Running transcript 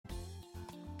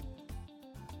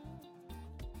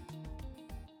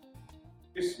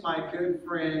introduce my good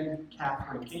friend,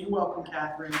 Catherine. Can you welcome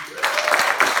Catherine?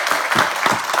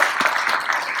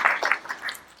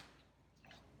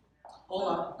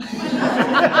 Hola.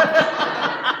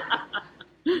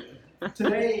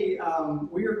 Today,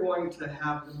 we are going to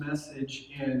have the message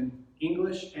in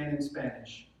English and in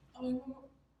Spanish.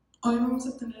 Hoy vamos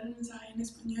a tener el mensaje en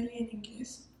español y en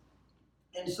inglés.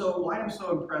 And so, why I'm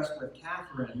so impressed with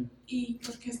Catherine ¿Y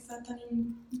por qué está tan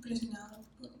impresionado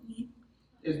por mí?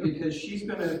 is because she's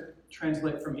going to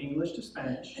translate from English to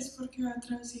Spanish. Es porque va a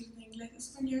traducir de inglés a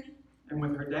español. And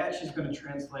with her dad, she's going to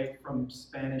translate from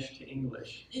Spanish to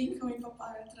English. Y con mi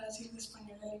papá va a traducir de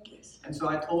español a inglés. And so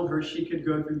I told her she could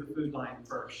go through the food line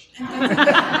first. Entonces,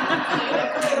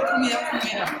 comida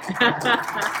primero.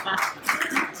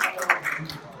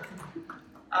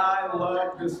 I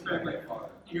love this family.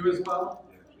 You as well?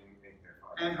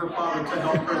 And her father to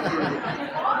help her through.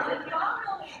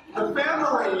 The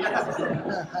family, yes.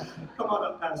 Come on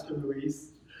up, Pastor Luis.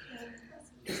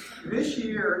 This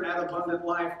year at Abundant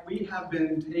Life, we have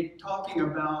been talking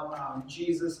about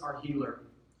Jesus, our healer.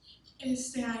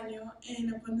 Este año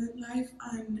en Abundant Life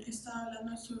han estado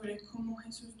hablando sobre cómo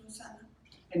Jesús nos sana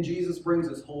And Jesus brings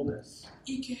us wholeness.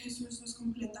 y que Jesús nos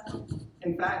completa.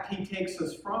 In fact, he takes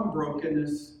us from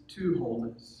brokenness to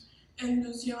wholeness. Él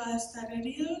nos lleva a estar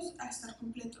heridos a estar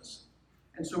completos.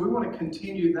 And so we want to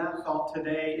continue that thought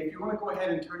today. If you want to go ahead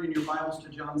and turn in your Bibles to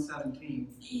John 17.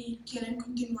 Y quieren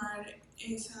continuar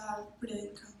esa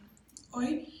predica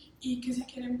hoy y que si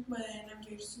quieren pueden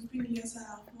abrir sus Biblias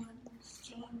a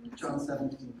John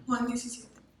 17. Juan 17.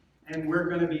 And we're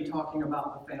going to be talking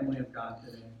about the family of God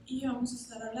today. Y vamos a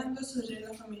estar hablando sobre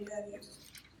la familia de Dios.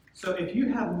 So if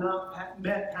you have not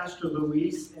met Pastor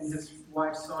Luis and his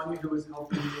wife Sonia, who is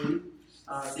helping me,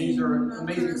 these are an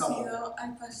amazing couple.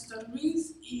 Al pastor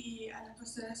Luis y a la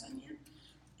pastora Sonia.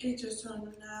 Ellos son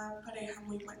una pareja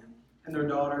muy buena. And their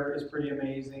daughter is pretty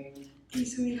amazing. Y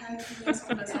su hija es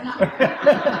asombrosa.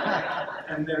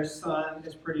 And their son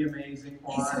is pretty amazing.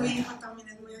 Y su hijo también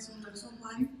es muy asombroso,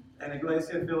 Juan. And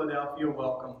Iglesia Filadelfia,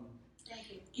 welcome.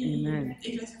 Y Amen.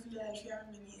 Iglesia Filadelfia,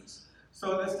 bienvenidos.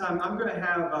 So this time I'm going to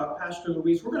have Pastor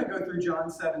Luis. We're going to go through John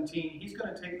 17. He's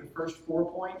going to take the first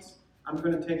 4 points. I'm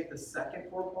going to take the second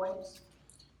 4 points.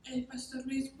 El pastor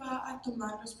Luis va a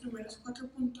tomar los primeros 4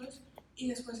 puntos y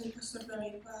después el pastor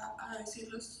David va a decir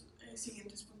los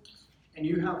siguientes puntos. And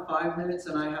you have 5 minutes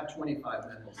and I have 25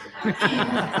 minutes.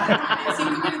 5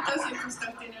 minutos y el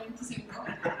pastor tiene 25.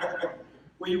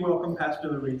 Will you welcome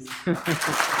Pastor Luis?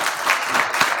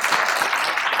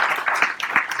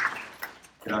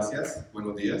 Gracias,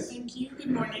 buenos días. Thank you,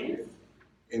 good morning.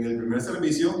 En el primer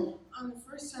servicio On the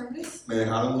first service, me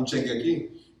dejaron un cheque aquí.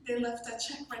 they left a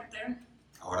check right there.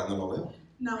 Ahora no lo veo.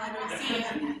 Now I don't see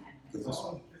it. ¿Qué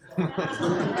pasó?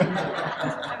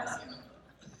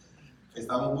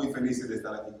 Estamos muy felices de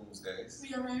estar aquí con ustedes.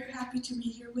 We are very happy to be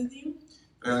here with you.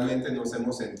 Realmente nos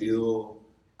hemos sentido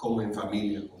como en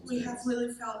familia con We have ustedes.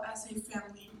 really felt as a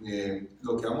family.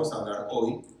 Lo que vamos a hablar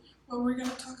hoy, What we're going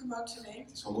to talk about today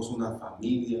somos una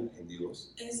familia en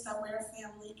Dios. is that we're a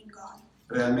family in God.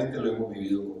 Realmente lo hemos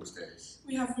vivido con ustedes.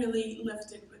 We have really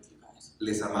lived it with you guys.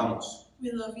 Les amamos.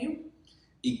 We love you,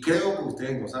 Y creo que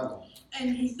ustedes nos aman.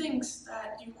 and he thinks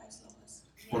that you guys love us.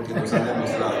 Porque nos han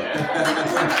demostrado.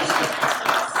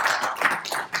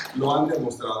 Lo han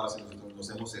demostrado así, nosotros nos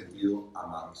hemos sentido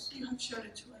amados. You have showed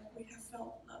it to us. We have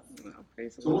felt love.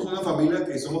 Somos una familia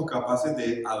que somos capaces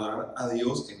de adorar a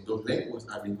Dios en 2 lenguas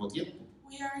al mismo tiempo.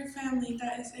 We are a family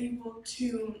that is able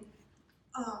to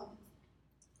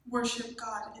worship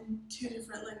God in 2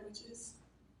 different languages.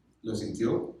 ¿Lo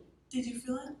sintió? Did you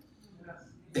feel it?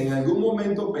 En algún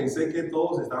momento pensé que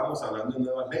todos estábamos hablando en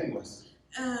nuevas lenguas.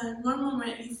 In one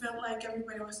moment, he felt like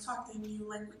everybody was talking new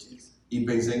languages. Y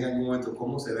pensé en algún momento,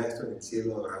 ¿cómo será esto en el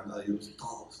cielo adorando a Dios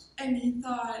todos? And he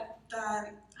thought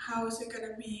that how is it going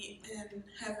to be in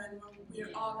heaven when we're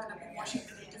all going to be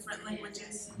worshiping in different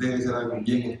languages? Debe ser algo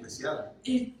bien especial.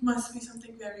 It must be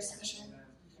something very special.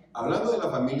 Hablando de la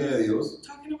familia de Dios,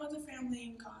 Talking about the family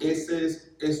in God, eso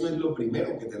es lo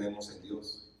primero que tenemos en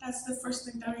Dios. that's the first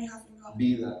thing that we have in God,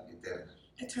 Vida eterna.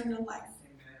 eternal life.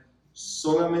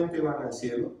 Solamente van al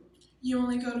cielo You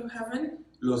only go to heaven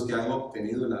los que han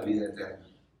obtenido la vida eterna.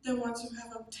 the ones who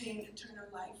have obtained eternal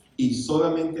life. Y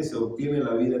solamente se obtiene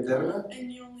la vida eterna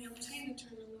And you only obtain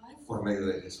eternal life por medio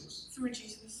de Jesús. through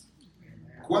Jesus.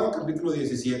 Juan capítulo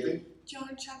 17,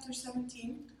 John chapter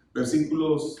 17,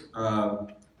 versículos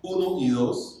 1 y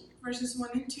 2. verses 1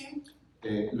 and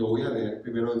 2. Lo voy a leer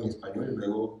primero en español y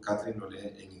luego Catherine lo lee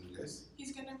en inglés.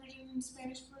 He's going to read it in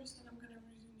Spanish first, and I'm going to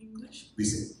read it in English.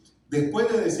 Dice,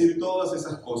 después de decir todas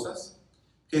esas cosas,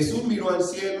 Jesús miró al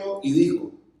cielo y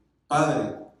dijo,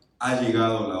 Padre, ha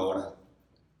llegado la hora.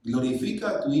 Glorifica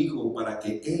a tu Hijo para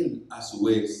que Él, a su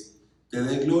vez, te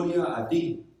dé gloria a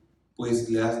ti, pues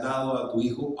le has dado a tu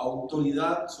Hijo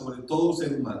autoridad sobre todo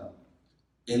ser humano.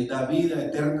 Él da vida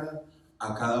eterna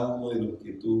a cada uno de los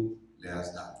que tú le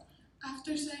has dado.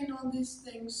 After saying all these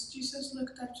things, Jesus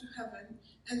looked up to heaven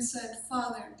and said,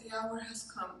 Father, the hour has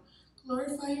come.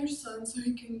 Glorify your Son so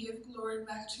he can give glory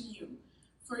back to you.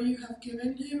 For you have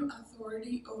given him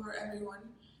authority over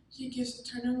everyone. He gives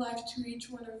eternal life to each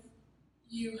one of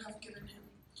you have given him.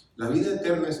 La vida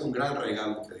eterna es un gran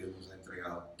regalo que Dios nos ha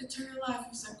entregado. Eternal life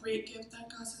is a great gift that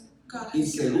God Y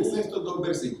has given según us. estos dos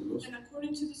versículos, And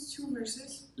according to these two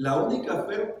verses, la única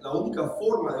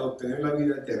forma de obtener la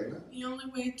vida eterna the only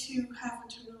way to have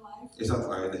eternal life es a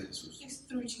través de Jesús. is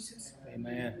through Jesus.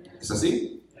 Amen. ¿Es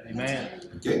así? Amen.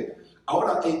 ¿Ok?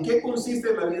 Ahora, ¿en qué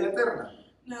consiste la vida eterna?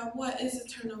 Now, what is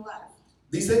eternal life?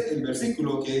 Dice el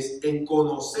versículo que es en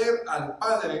conocer al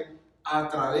Padre a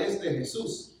través de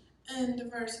Jesús. And the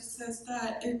verse says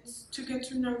that it's to get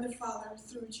to know the Father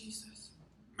through Jesus.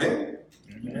 ¿Ven?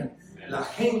 Amen. La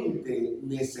gente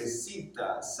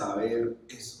necesita saber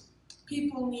eso.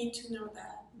 People need to know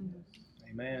that.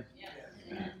 Amen.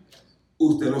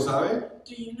 ¿Usted lo sabe?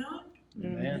 Do you know it?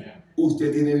 Amen.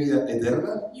 ¿Usted tiene vida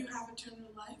eterna? You have eternal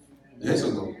life.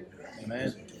 Eso no.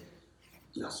 Amen.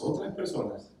 Las otras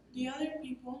personas The other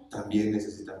people también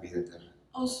necesitan vida eterna.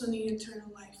 also need eternal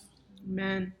life.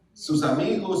 Amen. Sus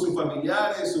amigos, sus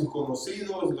familiares, sus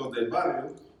conocidos, los del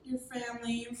barrio, Your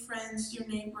family, your friends, your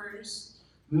neighbors,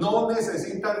 no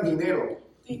necesitan dinero.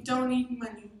 they don't need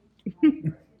money.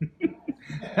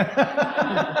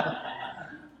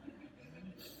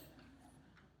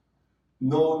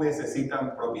 No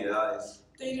necesitan propiedades.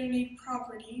 They don't need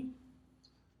property.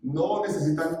 No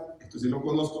necesitan, esto sí lo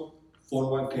conozco,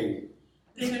 401k.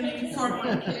 They don't need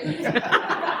 401k.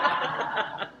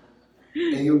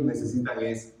 Ellos necesitan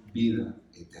es vida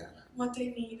eterna. What they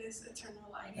need is eternal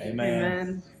life. Amen.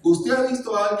 Amen. ¿Usted ha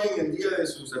visto a alguien el día de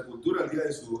su sepultura, el día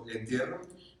de su entierro,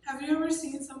 Have you ever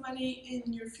seen somebody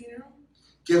in your funeral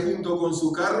que junto con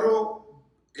su carro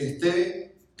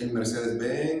esté el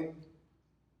Mercedes-Benz,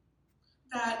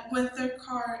 that with their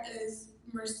car is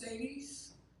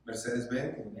Mercedes?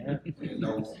 Yeah. el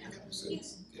auto,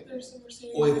 Yes, there's a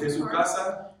Mercedes o in esté their su car.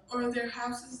 casa, Or their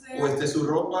house is o there, esté su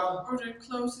ropa, or their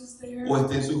clothes is there, o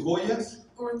esté sus joyas?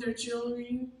 or their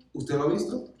jewelry? ¿Usted lo ha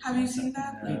visto? Have you seen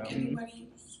that? No. Like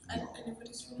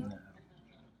anybody's funeral?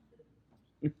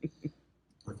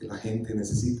 Porque la gente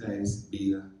necesita es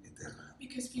vida eterna.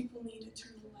 Because people need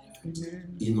eternal life.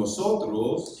 Amen. Y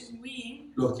nosotros, And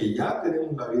we los que ya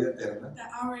tenemos la vida eterna,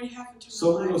 that already have eternal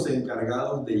somos life los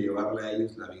encargados de llevarle a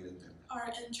ellos la vida eterna.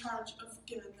 are in charge of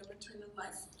giving them eternal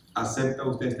life. ¿Acepta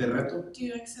usted este reto? Do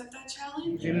you accept that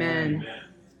challenge? Amen.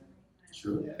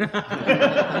 Sure.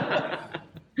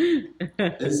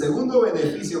 El segundo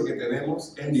beneficio que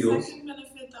tenemos en The Dios, second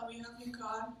benefit that we have in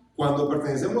God, cuando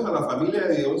pertenecemos a la familia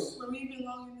de Dios, when we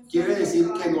belong in the quiere family decir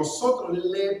of que God, nosotros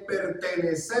le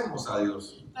pertenecemos a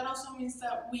Dios. that also means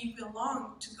that we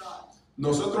belong to God.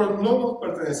 Nosotros no nos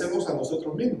pertenecemos a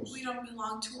nosotros mismos. We don't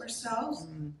belong to ourselves.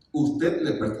 Usted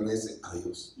le pertenece a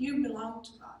Dios. You belong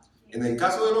to God. En el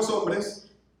caso de los hombres,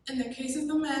 In the case of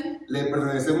the men, le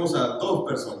pertenecemos a dos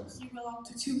personas. you belong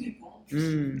to two people.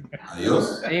 A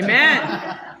Dios, Amen.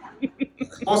 a la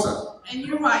esposa. And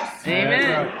your wife.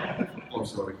 Amen. Oh,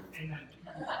 sorry.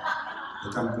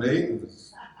 You can play. Okay,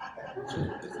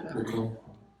 let's go.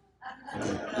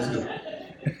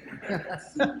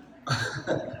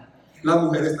 Las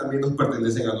mujeres también nos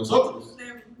pertenecen a nosotros.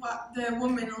 The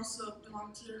women also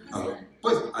belong to their husband,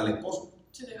 Pues al esposo.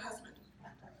 to their husband.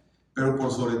 Pero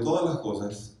por sobre todas las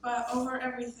cosas, But over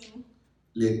everything,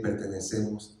 le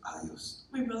pertenecemos a Dios.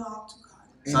 we belong to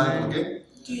God. ¿Sabe Amen. por qué?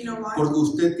 Do you know why? Porque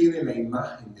usted tiene la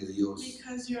imagen de Dios.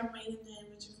 Because you are made in the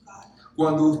image of God.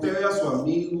 Cuando usted ve a su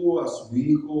amigo, a su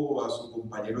hijo, a su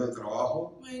compañero de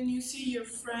trabajo, When you see your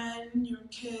friend, your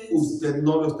kids, usted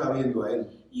no lo está viendo a él.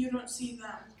 you don't see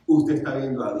them. Usted está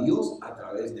viendo a Dios a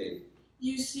través de él.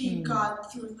 You see God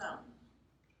through them.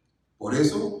 Por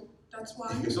eso That's es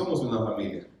why que somos una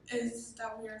familia. is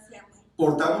that we are family.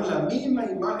 Portamos la misma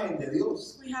imagen de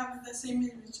Dios. We have the same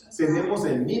image as God. Tenemos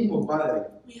el mismo Padre.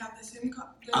 We have the same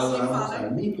Adoramos Father.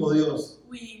 al mismo Dios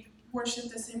We worship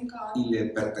the same God, y le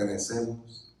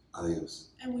pertenecemos a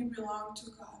Dios. and we belong to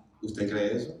God. ¿Usted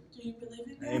cree eso? Do you believe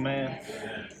in that? Amen.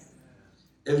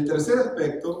 El tercer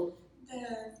aspecto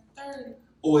The third,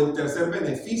 o el tercer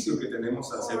beneficio que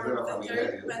tenemos al ser de la or the familia de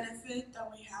third Dios benefit that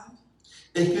we have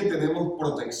es que tenemos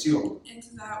protección is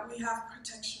that we have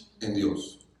protection en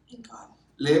Dios. in God.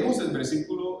 Leemos el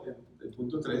versículo, el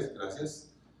punto 3, gracias.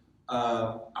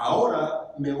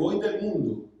 ahora me voy del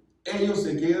mundo, ellos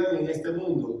se quedan en este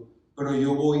mundo, pero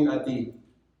yo voy a ti,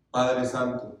 Padre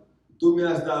Santo. Tú me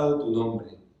has dado tu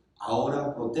nombre,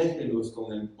 ahora protégelos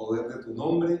con el poder de tu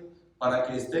nombre para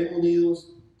que estén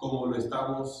unidos como lo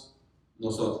estamos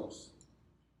nosotros.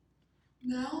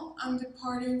 Now I'm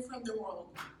departing from the world.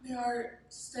 They are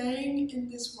staying in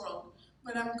this world,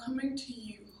 but I'm coming to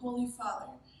you, Holy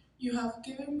Father. You have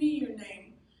given me your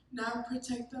name. Now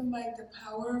protect them by the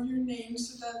power of your name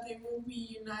so that they will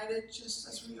be united just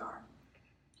as we are.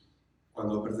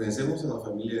 Cuando pertenecemos a la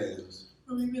familia de Dios,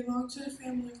 When we belong to the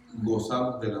family of God,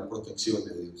 gozamos de la protección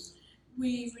de Dios.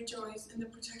 we rejoice in the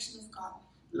protection of God.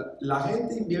 La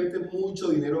gente invierte mucho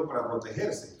dinero para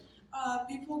protegerse.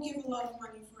 People give a lot of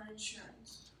money for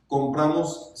insurance.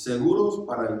 Compramos seguros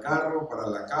para el carro, para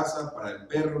la casa, para el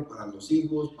perro, para los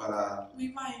hijos, para... We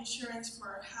buy insurance for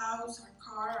our house, our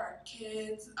car, our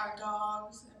kids, our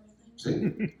dogs, everything.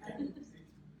 Sí, Right?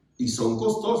 y son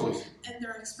costosos, And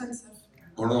they're expensive,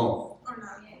 ¿o no? or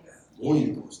not.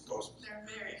 Muy costosos. They're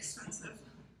very expensive.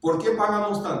 ¿Por qué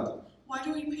pagamos tanto? Why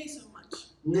do we pay so much?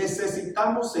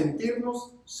 Necesitamos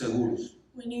sentirnos seguros.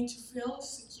 We need to feel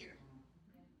secure,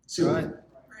 ¿Sí o no? Right.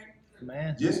 right?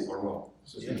 Amen. ¿Yes or no?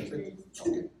 Yes. Ok.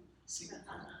 Sí.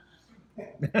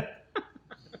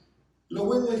 Lo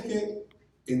bueno es que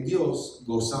en Dios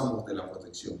gozamos de la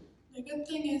protección. The good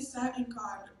thing is that in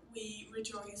God we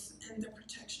rejoice in the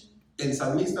protection. El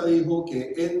salmista dijo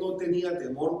que él no tenía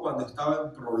temor cuando estaba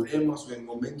en problemas o en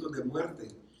momentos de muerte,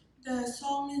 The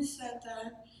psalmist said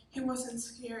that he wasn't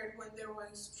scared when there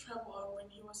was trouble or when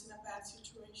he was in a bad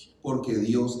situation porque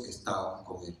Dios estaba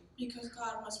con él. because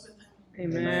God was with him.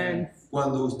 Amen.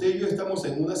 Cuando usted y yo estamos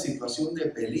en una situación de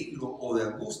peligro o de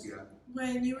angustia,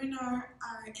 When you and I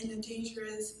are in a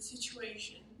dangerous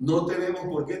situation, no tenemos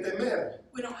por qué temer.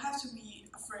 we don't have to be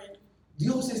afraid.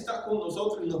 Dios está con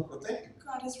nosotros y nos protege.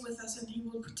 God is with us and he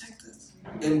will protect us.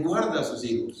 Él guarda a sus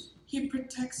hijos. He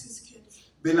protects his kids.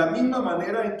 De la misma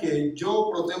manera en que yo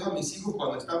protejo a mis hijos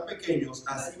cuando están pequeños,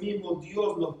 así mismo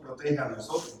Dios nos protege a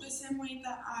nosotros. The same way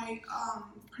that I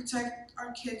protect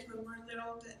our kids when we're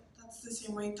little, that's the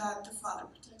same way that the Father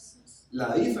protects us.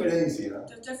 La diferencia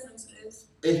The difference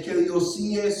es que Dios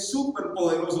sí es súper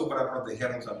poderoso para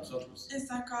protegernos a nosotros. is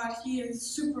that God, he is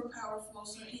super powerful,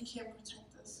 so he can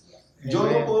protect us. Yo no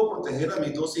Amen. puedo proteger a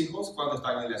mis dos hijos cuando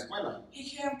están en la escuela,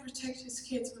 He can protect his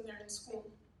kids when they're in school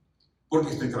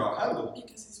porque estoy trabajando.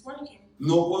 because he's working.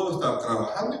 No puedo estar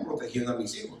trabajando y protegiendo a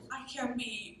mis hijos. I can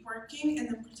be working and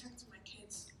then protecting my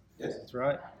kids. ¿Yes? That's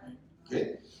right.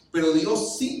 ¿Ok? Pero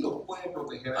Dios sí los puede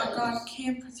proteger a But God ellos.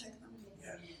 can protect them.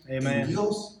 En Amen.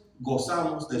 Dios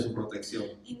gozamos de su protección.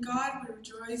 In God, we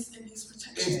rejoice in his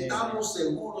protection. Estamos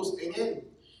seguros en Él.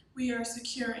 We are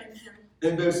secure in him.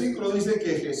 El versículo dice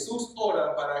que Jesús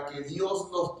ora para que Dios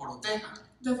nos proteja,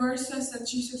 The verse says that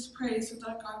Jesus prays so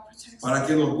that God protects para us,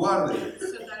 que nos guarde.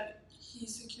 so that he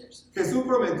secures us. Jesús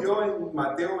prometió en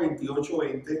Mateo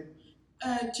 28:20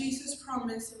 Jesus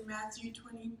promised in Matthew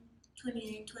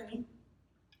 28:20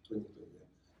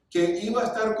 que iba a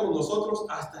estar con nosotros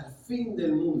hasta el fin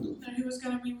del mundo, that he was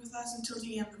going to be with us until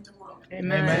the end of the world.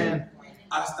 Amen.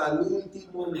 hasta el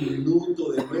último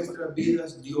minuto de nuestras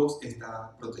vidas. Dios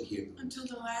estará protegiendo. Until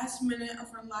the last minute of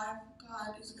our life,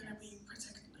 God is going to be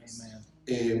protecting us.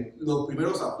 Amen. Los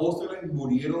primeros apóstoles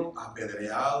murieron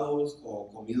apedreados o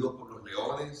comidos por los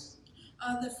leones.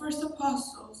 The first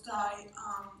apostles died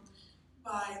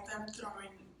by them throwing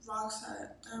rocks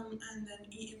at them and then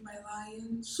eaten by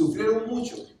lions. Sufrieron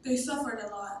mucho, They suffered a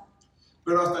lot,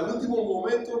 pero hasta el último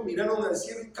momento miraron al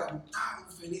cielo y cantaron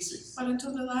felices, but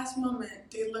until the last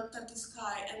moment, they looked at the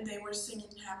sky and they were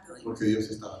singing happily porque Dios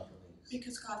estaba con ellos.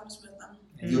 because God was with them.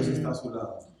 Dios está a su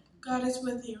lado, God is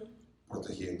with you,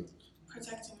 protegiendo.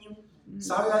 protecting you.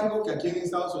 ¿Sabe algo que aquí en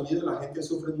Estados Unidos la gente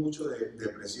sufre mucho de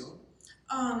depresión?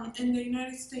 In the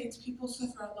United States, people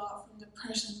suffer a lot from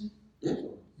depression.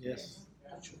 Eso, Yes.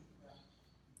 mucho.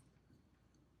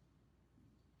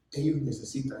 Ellos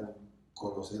necesitan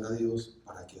conocer a Dios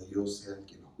para que Dios sea el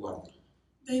que los guarde.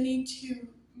 They need to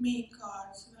meet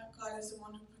God so that God is the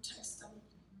one who protects them.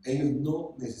 Ellos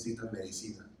no necesitan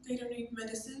medicina, They don't need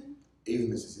medicine, ellos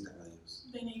necesitan a Dios.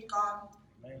 they need God.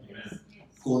 Amen.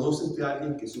 ¿Conoce usted a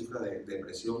alguien que sufra de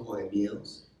depresión o de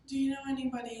miedos? Do you know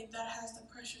anybody that has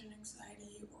depression,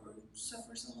 anxiety, or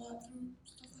suffers a lot through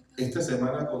stuff like that? Esta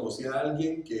semana conocí a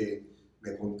alguien que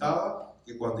me contaba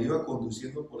que cuando iba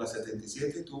conduciendo por la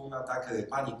 77 tuvo un ataque de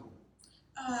pánico.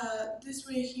 This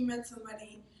way he met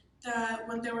somebody that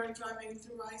when they were driving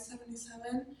through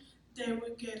I-77, they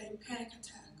would get a panic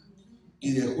attack.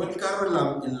 Y dejó el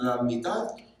carro en la mitad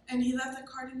And he left the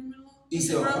cart in the middle y of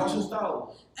se the bajó road.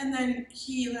 asustado. And then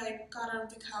he got out of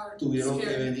the car Tuvieron que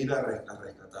scared. venir a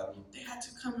rescatarlo. They had to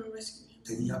come and rescue him.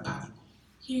 Tenía pánico.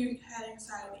 He had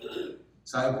anxiety.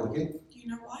 ¿Sabe por qué? Do you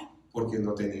know why? Porque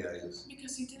no tenía a Dios.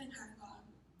 Because he didn't have God.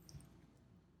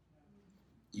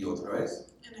 Y otra vez,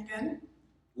 And again,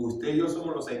 usted y yo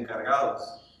somos los encargados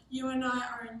you and I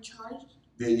are in charge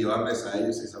de llevarles a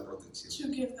ellos esa protección.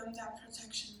 to give them that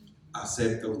protection.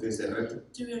 ¿Acepta usted ese reto?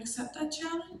 Do you accept that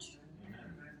challenge?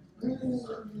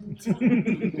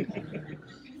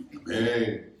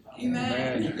 Amén.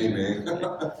 Amen. Amén.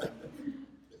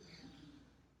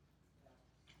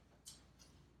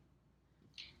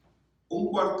 Un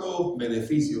cuarto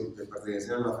beneficio de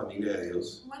pertenecer a la familia de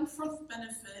Dios One fourth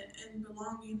benefit in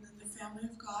belonging in the family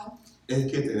of God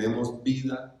es que tenemos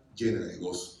vida llena de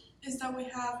gozo. is that we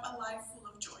have a life full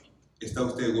of joy. ¿Está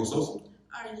usted gozoso?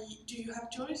 Do you have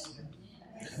joy?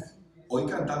 Hoy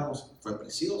cantamos, fue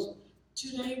precioso.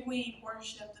 Today we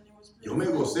worshipped and it was Yo me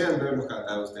beautiful. gocé al verlos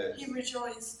cantar a ustedes. He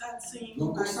rejoiced at singing. Nos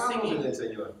by gozamos en singing. el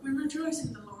Señor We rejoice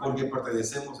in the Lord porque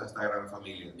pertenecemos a esta gran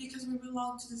familia. because we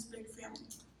belong to this big family.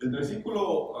 El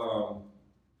versículo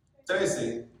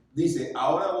 13 dice,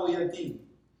 ahora voy a ti.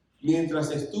 Mientras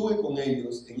estuve con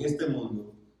ellos en este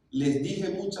mundo, les dije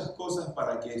muchas cosas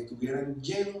para que estuvieran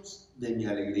llenos de mi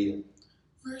alegría.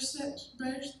 Verse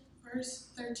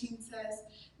 13 says,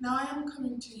 now I am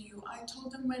coming to you. I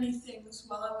told them many things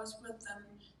while I was with them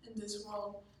in this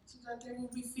world, so that they will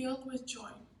be filled with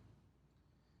joy.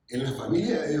 En la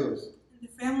familia de Dios In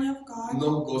the family of God,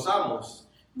 nos gozamos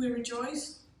we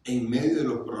rejoice en medio de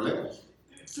los problemas.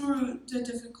 through the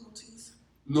difficulties.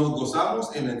 Nos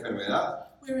gozamos en la enfermedad.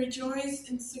 We rejoice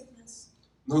in sickness.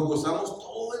 Nos gozamos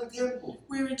todo el tiempo.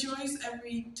 We rejoice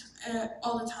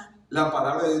all the time. La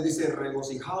palabra de Dios dice,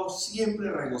 regocijaos,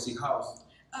 siempre regocijaos.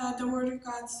 The word of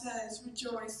God says,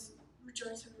 rejoice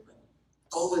everybody,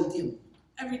 Todo el tiempo.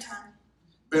 every time.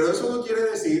 Pero eso no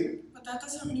quiere decir But that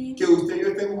doesn't mean que usted y yo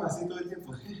estemos así todo el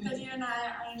tiempo. that you and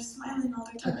I are smiling all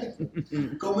the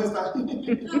time. ¿Cómo está?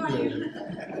 How are you?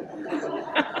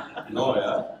 No,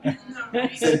 ¿verdad? No,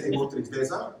 right? Sentimos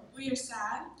tristeza, We are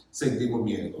sad. sentimos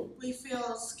miedo, We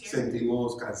feel scared.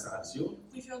 sentimos cansancio,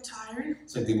 We feel tired.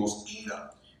 sentimos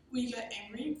ira. We get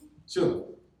angry. ¿Sí o no?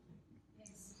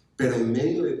 Pero en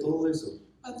medio de todo eso,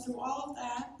 But through all of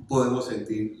that, podemos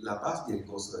sentir la paz y el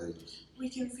gozo de Dios. we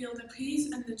can feel the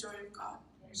peace and the joy of God.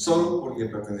 Solo porque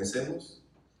pertenecemos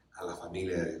a la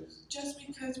familia de Dios. Just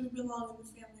because we belong in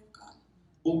the family of God.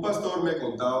 Un pastor me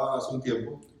contaba hace un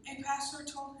tiempo A pastor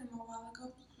told him a while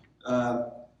ago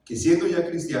que siendo ya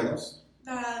cristianos,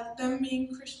 that them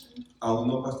being Christian, aún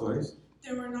no pastores,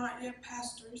 they were not yet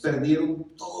pastors. perdieron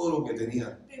todo lo que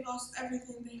tenían. They lost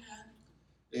everything they had.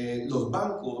 Los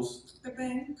bancos The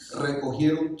banks,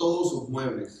 recogieron todos sus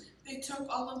muebles they took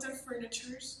all of their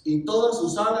furnitures, y toda su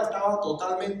sala estaba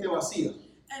totalmente vacía.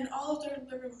 and all of their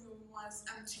living room was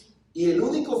empty. Y el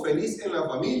único feliz en la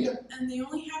familia And the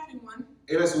only happy one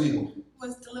era su hijo,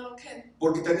 was the little kid,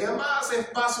 porque tenía más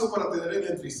espacio para tener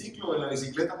en el triciclo, en la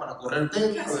bicicleta, para correr dentro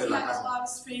because de he la had a casa. lot of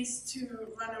space to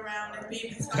run around and be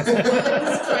in his bicycle.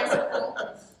 His tricycle.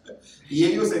 Y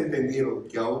ellos entendieron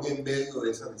que aún en medio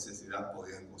de esa necesidad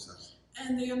podían gozarse.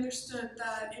 And they understood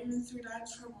that even through that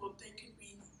trouble, they could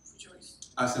be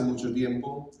rejoiced. Hace mucho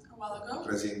tiempo, A while ago,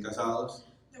 recién casados,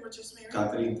 they were just married.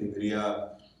 Catherine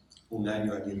tendría un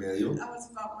año y medio. I was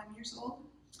about 1 year old.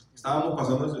 Estábamos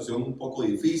pasando una situación un poco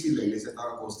difícil, la iglesia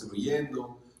estaba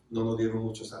construyendo, no nos dieron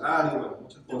mucho salario, bueno,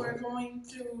 muchas They were cosas. going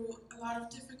through a lot of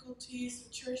difficulties. The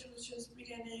church was just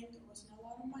beginning. There wasn't a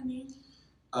lot of money.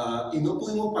 Y no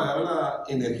pudimos pagar la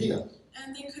energía.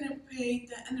 And they couldn't pay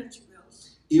the energy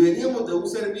bills. Y veníamos de un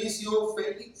servicio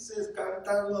felices,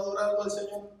 cantando, adorando al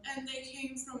Señor. And they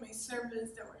came from a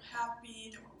service that were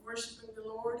happy, that were worshiping the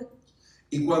Lord.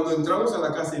 Y cuando entramos a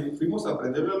la casa y fuimos a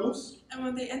prender la luz, And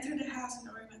when they entered the house and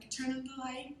they were going to turn on the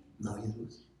light, no había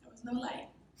luz, there was no light.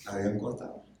 la habían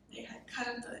cortado. They had cut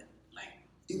out the light.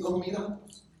 Y nos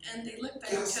miramos, And they looked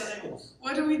 ¿qué at each other. hacemos?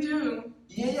 What do we do?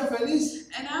 Y ella feliz,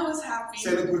 And I was happy.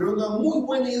 se le ocurrió una muy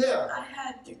buena idea. I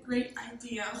had the great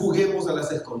idea Juguemos a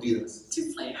las escondidas. to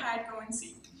play hide, go, and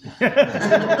seek.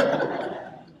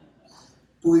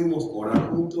 Pudimos orar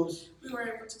juntos, We were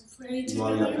able to pray no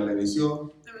había together.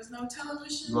 televisión, There was no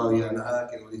television. no había nada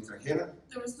que nos distrajera,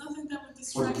 There was nothing that would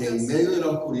distract porque en us. medio de la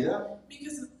oscuridad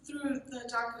Because through the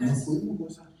nos darkness, pudimos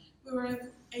gozar. we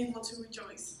were able to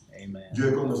rejoice. Amen. Yo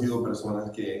he conocido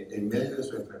personas que en medio de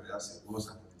su enfermedad se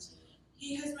gozan con el Señor.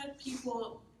 He has met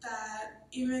people that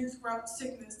even throughout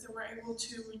sickness, they were able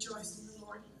to rejoice in the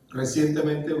Lord.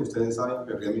 Recientemente, ustedes saben,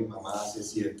 perdí a mi mamá hace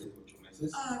 7 u 8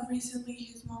 meses. Recently,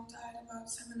 his mom died about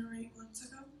 7 or 8 months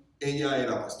ago. Ella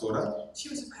era pastora, She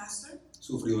was a pastor.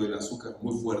 sufrió el azúcar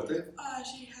muy fuerte,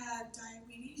 She had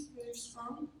diabetes, very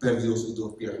strong. perdió sus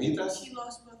dos piernitas She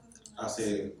lost both of her legs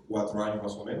hace 4 años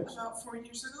más o menos. about 4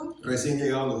 years ago. Recién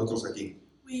llegamos nosotros aquí.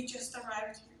 We just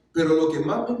arrived here. Pero lo que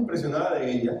más me impresionaba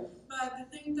de ella But the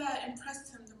thing that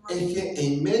impressed him the es most, que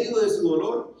en medio de su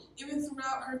dolor even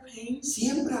throughout her pain,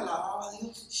 siempre alababa a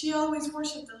Dios. she always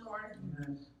worshipped the Lord.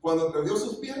 Cuando perdió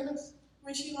sus piernas,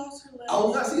 When she lost her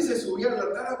aún legs, así se subía al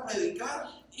altar a predicar.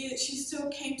 she still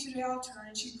came to the altar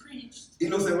and she preached. Y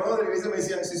los hermanos de la iglesia me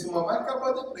decían, si su mamá es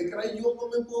capaz de predicar, yo no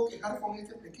me puedo quejar con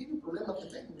este pequeño problema que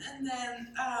tengo. And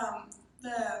then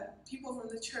the people from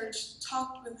the church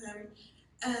talked with him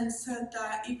and said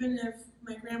that even if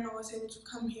my grandma was able to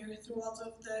come here through all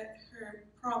of her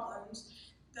problems,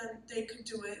 then they could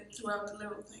do it throughout the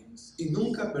little things. Y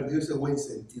nunca perdió ese buen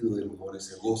sentido del humor,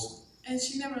 ese gozo. And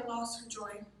she never lost her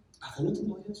joy Hasta el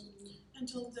último día de su vida.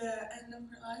 until the end of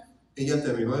her life. Ella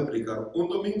terminó de predicar un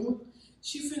domingo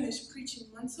She finished preaching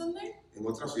one Sunday en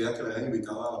otra ciudad que la habían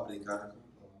invitado a predicar a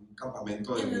un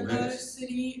campamento de in another mujeres.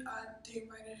 city. They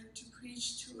invited her to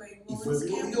preach to a Y fue women's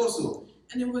camp, glorioso,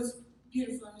 and it was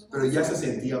beautiful. It was pero ya se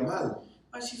wonderful. sentía mal.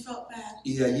 But she felt bad,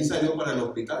 Y de allí salió para el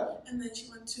hospital and then she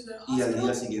went to the y al día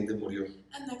hospital, siguiente murió.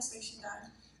 and next day she died.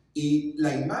 Y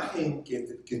la imagen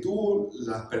que tuvo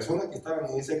las personas que estaban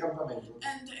en ese campamento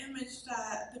And the image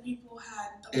that the people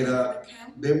had Era- of the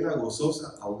camp verla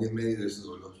gozosa aún en medio de su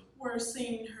dolor. were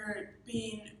seeing her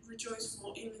being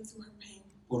rejoiceful even through her pain.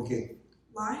 ¿Por qué?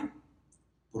 Why?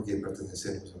 Porque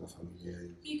pertenecemos a la familia de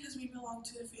Dios. Because we belong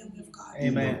to the family of God. Y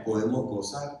Amen. nos podemos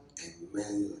gozar en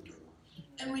medio del dolor.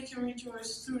 And we can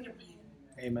rejoice through the pain.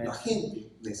 Amen. La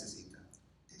gente necesita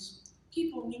eso.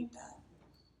 People need that.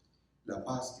 La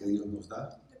paz que Dios nos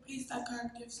da, The peace that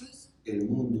God gives us, el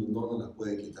mundo no nos la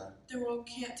puede quitar. the world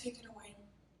can't take it away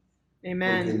Porque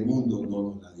Amen. el mundo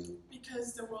no nos la dio.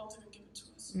 because the world didn't give it to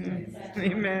us.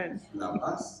 Amen. La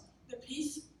paz The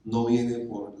peace no viene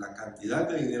por la cantidad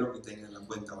de dinero que tenga en la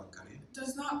cuenta bancaria.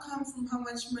 does not come from how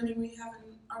much money we have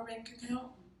in our bank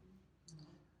account.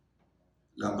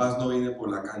 La paz no viene por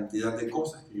la cantidad de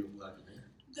cosas que yo pueda tener.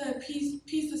 The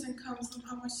peace doesn't come from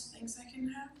how much things I can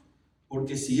have.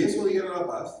 Porque si eso diera la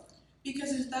paz,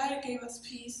 Because if that gave us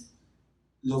peace,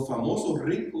 los famosos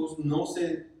ricos no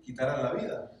se quitaran la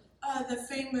vida. the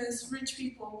famous rich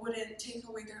people wouldn't take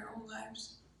away their own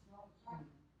lives.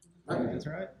 That's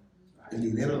right. El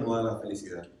dinero no da la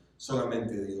felicidad,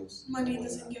 solamente Dios. Money la puede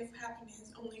doesn't dar. give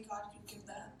happiness, only God can give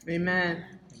that. Amen.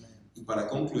 Y para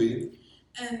concluir,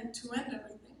 And to end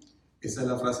everything, esa es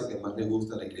la frase que más le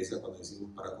gusta a la iglesia cuando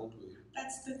decimos para concluir.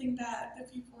 that's the thing that the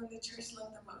people in the church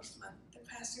love the most. When the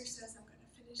pastor says, I'm going to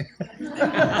finish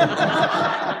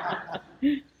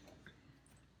everything.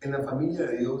 En la familia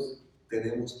de Dios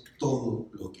tenemos todo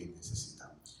lo que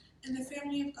necesitamos. In the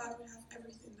family of God, we have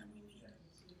everything that we need.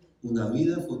 Una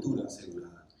vida futura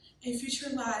asegurada, A future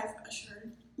life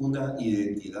assured, una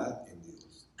identidad en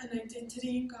Dios, an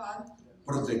identity in God,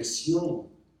 protección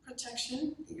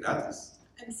protection, y gratis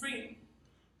and free,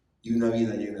 y una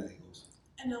vida llena de gozo.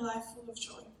 and a life full of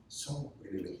joy. Somos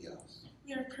privilegiados.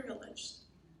 We are privileged.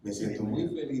 Me siento muy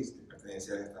feliz de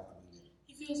pertenecer a esta familia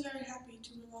He feels very happy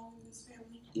to belong in this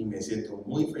family. y me siento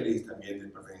muy feliz también de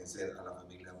pertenecer a la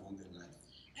familia Abundant Life.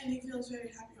 And he feels very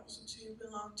happy also to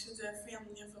belong to the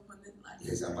family of Abundant Life.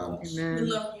 Les amamos. We Amen.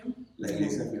 love you. La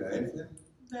Iglesia Filadelfia,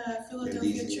 The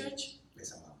Philadelphia Bendice. Church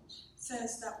les amamos.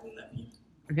 says that we love you.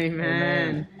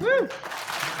 Amen.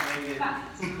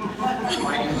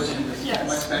 My English and Yes.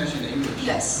 my Spanish and English.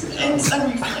 Yes, it's a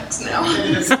reflex now.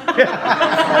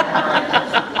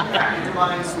 Back in your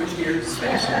mind, switch gears.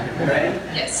 Spanish. Ready?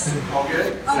 Yes. All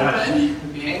good? All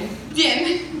good. Bien?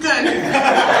 Bien. Good.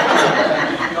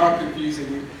 Y'all confusing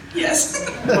me. Yes.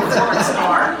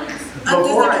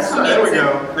 Before I start, there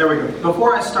we go.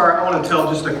 Before I start, I want to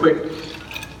tell just a quick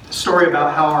story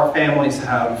about how our families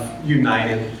have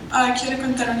united. Quiero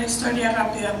contar una historia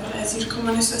rápida para decir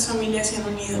cómo nuestras familias se han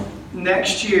unido.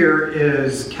 Next year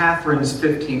is Catherine's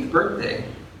 15th birthday,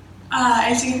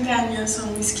 El siguiente año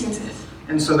son mis 15.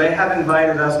 and so they have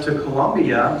invited us to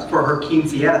Colombia for her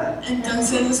quinceañera,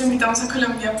 Entonces nos invitamos a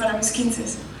Colombia para mis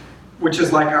 15, which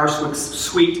is like our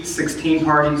sweet 16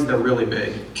 parties. They're really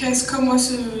big. que es como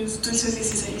sus dulces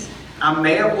 16. I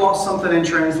may have lost something in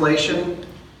translation,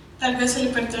 Tal vez se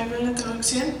le perdió algo en la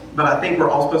traducción, but I think we're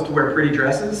all supposed to wear pretty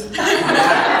dresses. pero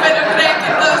creo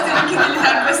que todos tienen que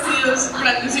utilizar vestidos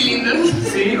grandes y lindos.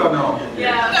 See or no?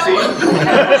 Yeah. See?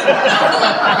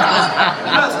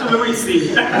 Pastor Luis,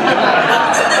 see.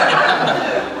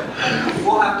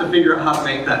 We'll have to figure out how to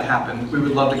make that happen. We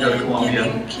would love to go to Colombia.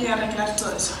 Tienen que arreglar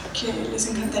todo eso, que les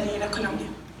encantaría ir a Colombia.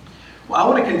 Well, I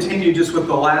want to continue just with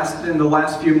the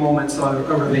last few moments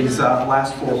over these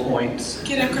last 4 points.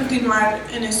 Quiero continuar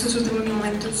en estos últimos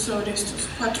momentos sobre estos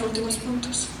 4 últimos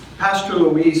puntos. Pastor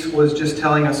Luis was just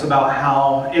telling us about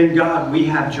how in God we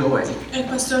have joy. El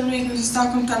pastor Luis nos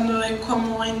estaba contando de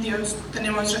cómo en Dios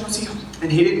tenemos regocijo. And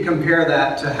he didn't compare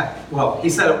that to, well, he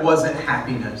said it wasn't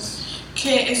happiness.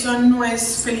 Que eso no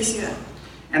es felicidad.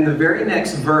 And the very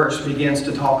next verse begins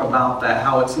to talk about that,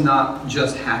 how it's not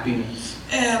just happiness.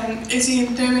 El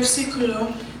siguiente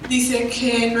versículo dice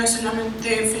que no es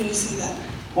solamente felicidad.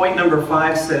 Point number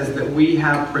 5 says that we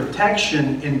have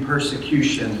protection in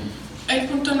persecution. El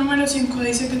punto número 5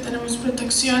 dice que tenemos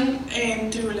protección en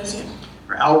tribulación.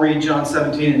 I'll read John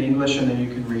 17 in English and then you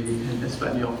can read it in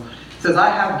Espanol. It says, I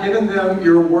have given them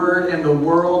your word and the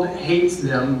world hates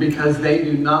them because they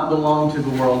do not belong to the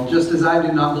world, just as I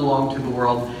do not belong to the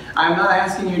world. I'm not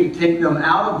asking you to take them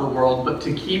out of the world, but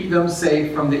to keep them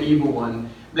safe from the evil one.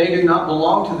 They do not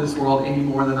belong to this world any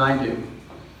more than I do.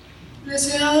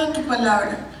 Les he dado tu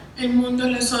palabra. El mundo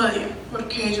les odia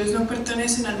porque ellos no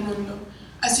pertenecen al mundo,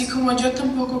 así como yo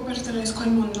tampoco pertenezco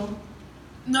al mundo.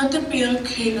 No te pido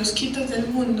que los quites del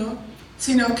mundo,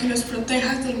 sino que los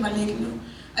protejas del maligno.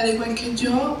 Al igual que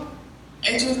yo,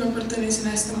 ellos no pertenecen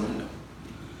a este mundo.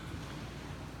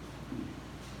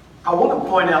 I want to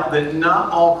point out that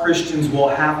not all Christians will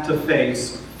have to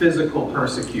face physical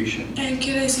persecution. Él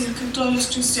quiere decir que todos los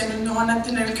cristianos no van a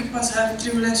tener que pasar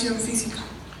tribulación física.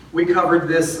 We covered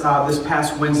this this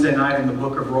past Wednesday night in the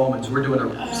book of Romans. We're doing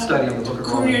a study on the book of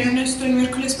Cubrieron Romans. esto el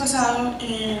miércoles pasado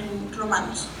en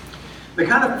Romanos. The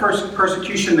kind of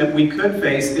persecution that we could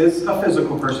face is a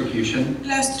physical persecution.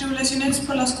 Las tribulaciones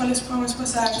por las cuales podemos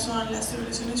pasar son las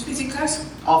tribulaciones físicas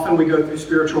Often we go through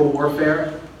spiritual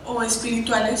warfare. o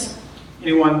espirituales.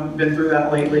 Anyone been through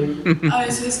that lately? A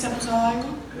veces te ha pasado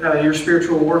algo. Your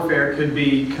spiritual warfare could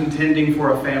be contending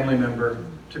for a family member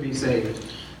to be saved.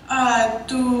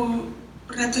 Tu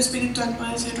reto espiritual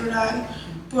puede ser orar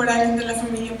por alguien de la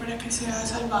familia para que sea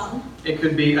salvado. It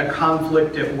could be a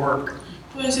conflict at work.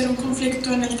 Puede ser un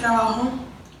conflicto en el trabajo.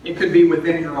 It could be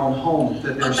within your own home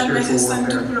that O there's tal vez spiritual hasta en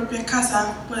tu warfare. propia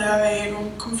casa puede haber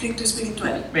un conflicto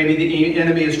espiritual. Maybe the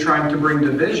enemy is trying to bring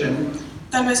division,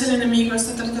 Tal vez el enemigo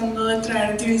está tratando de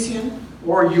traer división.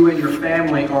 or you and your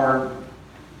family are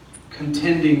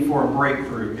contending for a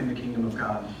breakthrough in the kingdom of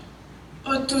God.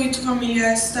 O tú y tu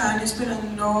familia están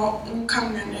esperando un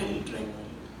cambio en el reino.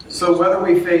 So whether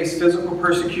we face physical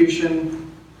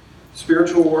persecution,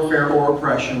 spiritual warfare, or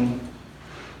oppression,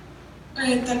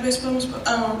 Tal vez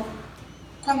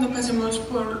cuando pasemos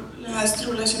por las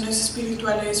tribulaciones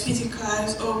espirituales,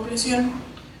 físicas o opresión,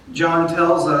 John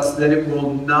tells us that it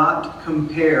will not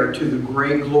compare to the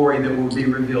great glory that will be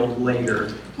revealed later.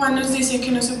 Juan nos dice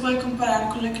que no se puede comparar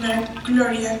con la gran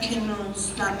gloria que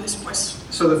nos dan después.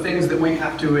 So the things that we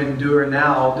have to endure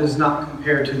now does not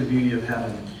compare to the beauty of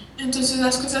heaven. Entonces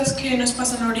las cosas que nos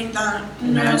pasan ahorita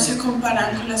no se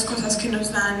comparan con las cosas que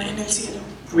nos dan en el cielo.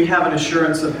 We have an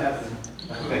assurance of heaven.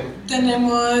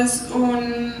 Tenemos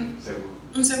un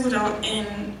seguro en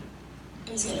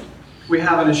el cielo. We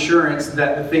have an assurance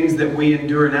that the things that we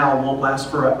endure now won't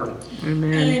last forever.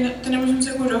 Amen. Tenemos un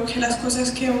seguro que las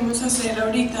cosas que vamos a hacer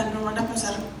ahorita no van a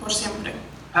pasar por siempre.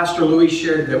 Pastor Louis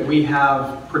shared that we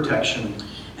have protection.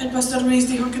 El pastor Luis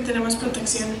dijo que tenemos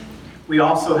protección. We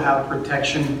also have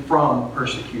protection from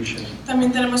persecution.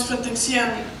 También tenemos protección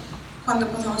cuando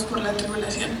pasamos por la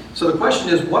tribulación. So the question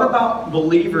is, what about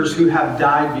believers who have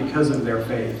died because of their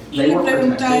faith? Y They la were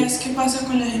pregunta protected. es, ¿qué pasa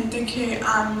con la gente que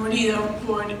ha morido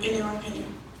por el evangelio?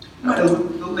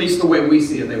 At least the way we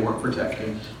see it, they weren't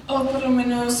protected. O por lo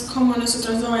menos como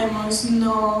nosotros lo vemos,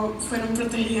 no fueron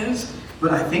protegidos.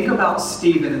 But I think about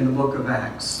Stephen in the book of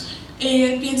Acts. Y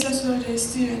él piensa sobre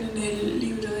Stephen en el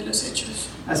libro de los Hechos.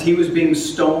 As he was being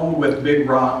stoned with big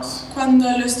rocks, Cuando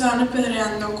lo estaban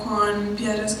apedreando con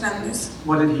piedras grandes,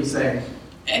 what did he say?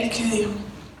 ¿él qué dijo?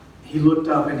 He looked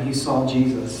up and he saw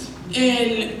Jesus.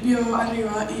 Él vio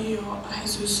arriba y vio a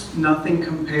Jesús. Nothing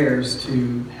compares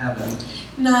to heaven.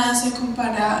 Nada se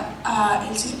compara a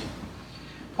el cielo.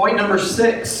 Point number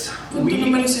 6, Punto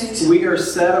número 6. we are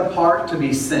set apart to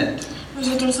be sent.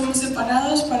 Nosotros somos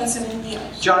separados para ser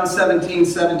enviados. John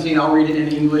 17:17, I'll read it in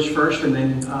English first and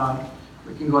then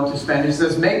we can go into Spanish. It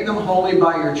says, make them holy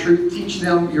by your truth, teach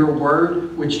them your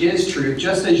word, which is truth.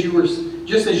 Just as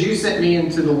you sent me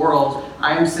into the world,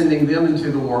 I am sending them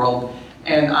into the world.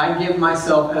 And I give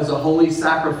myself as a holy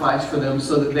sacrifice for them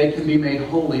so that they can be made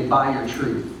holy by your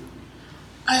truth.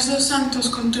 Hazlos santos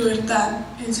con tu verdad,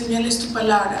 enséñales tu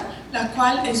palabra, la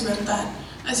cual es verdad.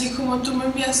 Así como tú me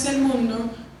enviaste al mundo,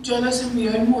 yo los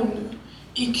envío al mundo,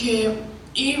 y que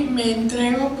y me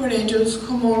entrego por ellos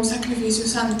como un sacrificio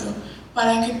santo,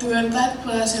 para que tu verdad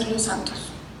pueda hacerlos santos.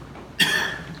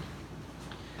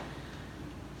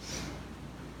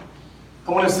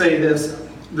 I want to say this.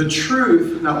 The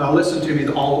truth, now listen to me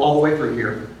all the way through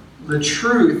here. The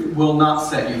truth will not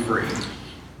set you free.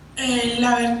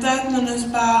 La verdad no nos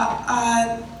va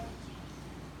a,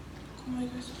 ¿cómo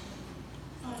digo eso?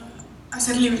 A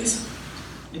hacer libres.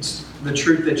 It's the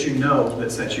truth that you know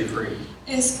that sets you free.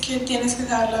 Es que tienes que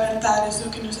saber la verdad, es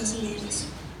lo que nos hace libres.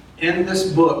 And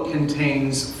this book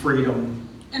contains freedom.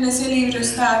 En ese libro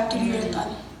está tu libertad.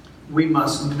 We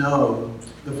must know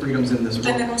the freedoms in this book.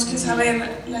 Tenemos que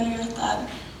saber la libertad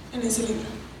en ese libro.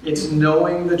 It's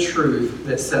knowing the truth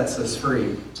that sets us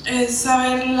free. Es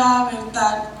saber la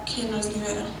verdad que nos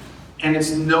libera. And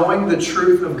it's knowing the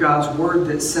truth of God's word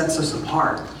that sets us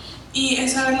apart. Y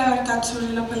es saber la verdad sobre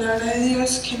la palabra de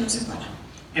Dios que nos separa.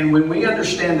 And when we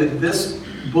understand that this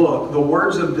book, the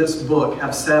words of this book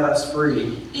have set us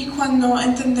free, Y cuando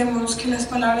entendemos que las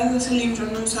palabras de ese libro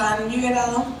nos han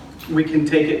liberado, we can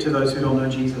take it to those who don't know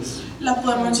Jesus. la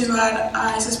podemos llevar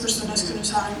a esas personas que no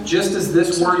saben. Just as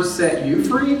this word set you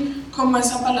free, Como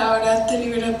esa palabra te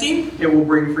libera a ti, it will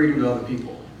bring freedom to other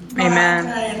people. va a Amen.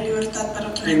 traer libertad para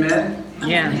otra gente. Amen?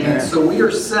 Yeah. And so we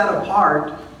are set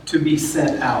apart to be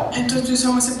sent out. Entonces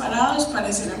somos separados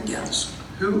para ser enviados.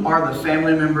 Who are the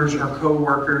family members or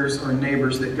co-workers or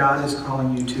neighbors that God is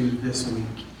calling you to this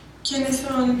week? ¿Quiénes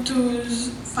son tus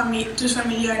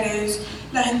familiares,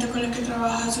 la gente con la que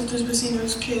trabajas o tus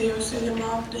vecinos que Dios te ha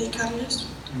llamado a predicarles?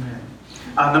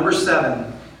 Amen. Number 7,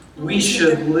 we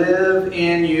should live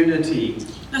in unity.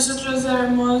 Nosotros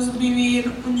debemos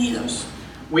vivir unidos.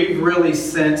 We've really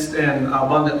sensed in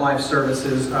Abundant Life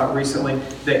Services recently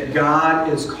that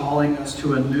God is calling us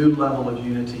to a new level of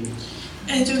unity.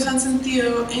 Ellos han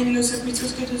sentido en los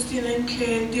servicios que ellos tienen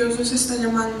que Dios nos está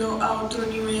llamando a otro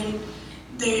nivel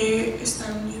de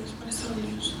estar unidos, para estar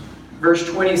unidos. Verse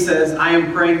 20 says, I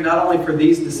am praying not only for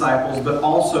these disciples, but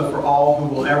also for all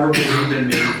who will ever believe in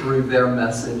me through their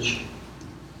message.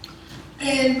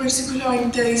 El versículo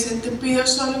 20 dice, te pido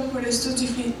solo por estos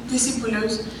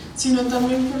discípulos, sino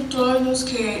también por todos los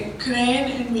que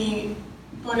creen en mí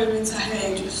por el mensaje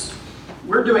de ellos.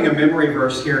 We're doing a memory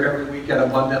verse here every week at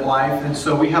Abundant Life, and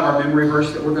so we have our memory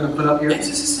verse that we're going to put up here, Ellos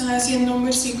están haciendo un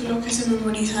versículo que se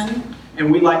memorizan, and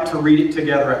we like to read it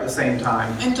together at the same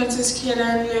time. entonces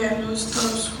quieren leerlos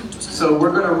todos juntos. So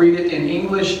we're going to read it in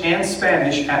English and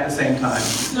Spanish at the same time.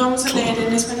 Lo vamos a leer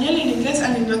en español y en inglés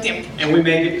al mismo tiempo. And we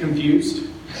may get confused,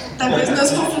 Tal vez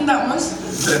nos confundamos,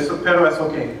 pero es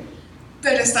okay.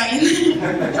 pero está bien.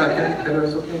 It's okay, pero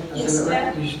es okay. Yes.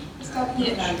 Está Está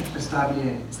bien.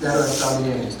 bien. Pero está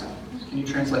bien. Can you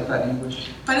translate that in English?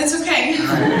 But it's okay.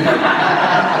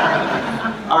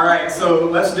 All right, so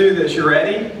let's do this. You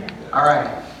ready? All right.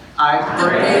 I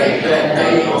pray that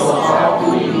they will all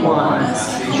be one,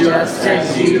 Just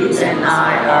as you and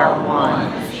I are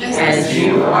one, as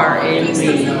you are in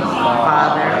me,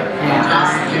 Father, and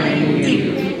I am in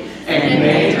you. And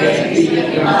may they be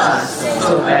in us,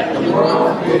 so that the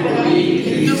world will believe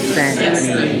you sent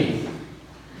me.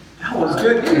 That was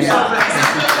good. Give yourself that.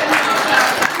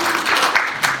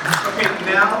 Okay,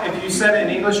 now if you said it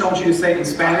in English, I want you to say it in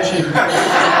Spanish.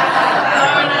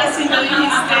 Ahora, si lo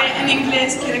dijiste en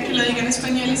inglés, quiero que lo diga en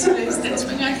español, y si lo dijiste en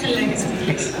español, que lo digas en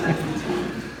inglés.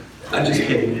 I'm just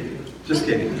kidding. Just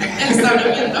kidding. Él está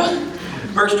bromeando.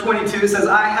 Verse 22 says,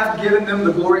 I have given them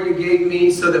the glory you gave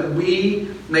me so that they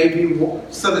may be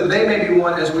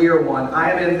one as we are one.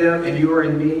 I am in them and you are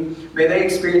in me. May they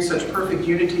experience such perfect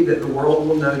unity that the world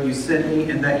will know you sent me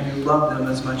and that you love them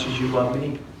as much as you love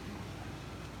me.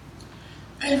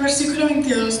 El versículo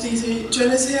 22 dice, yo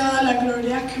les he dado la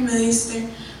gloria que me diste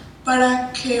para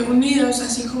que unidos,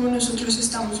 así como nosotros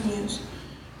estamos unidos.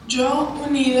 Yo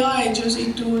unido a ellos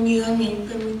y tú unido a mí,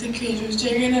 permite que ellos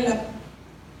lleguen a la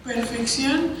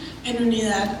perfección en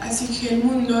unidad, así que el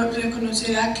mundo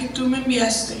reconocerá que tú me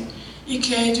enviaste y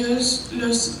que ellos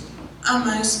los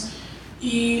amas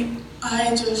y a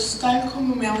ellos tal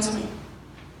como me amas a mí.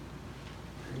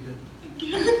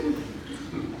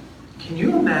 Can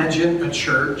you imagine a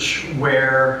church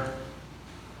where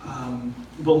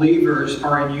believers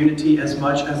are in unity as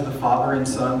much as the Father and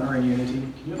Son are in unity?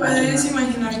 Can you imagine ¿Puedes that?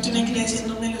 imaginarte una iglesia en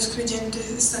donde los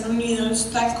creyentes están unidos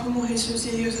tal como Jesús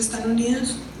y Dios están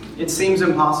unidos? It seems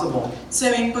impossible.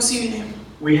 Se ve imposible.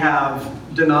 We have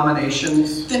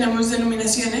denominations, Tenemos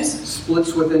denominaciones,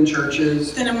 splits within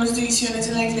churches, tenemos divisiones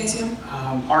en la iglesia,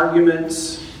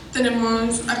 arguments,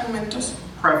 tenemos argumentos,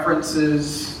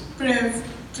 preferences,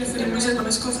 preferimos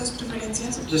algunas cosas,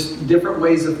 preferencias, just different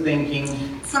ways of thinking.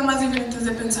 formas diferentes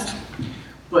de pensar.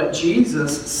 But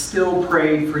Jesus still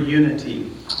prayed for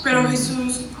unity. Pero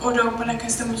Jesús oró para que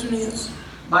estemos unidos.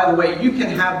 By the way, you can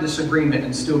have disagreement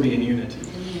and still be in unity.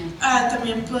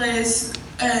 También puedes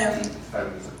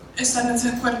estar en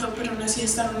desacuerdo, pero aún así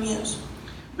estar unidos.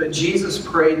 But Jesus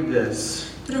prayed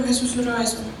this. Pero Jesús oró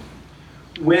eso.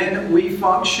 When we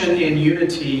function in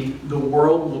unity, the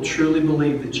world will truly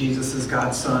believe that Jesus is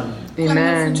God's Son. Cuando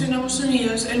Amen. funcionamos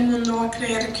unidos, el mundo va a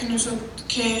creer que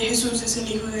Jesús es el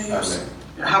Hijo de Dios.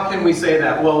 How can we say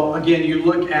that? Well, again, you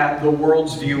look at the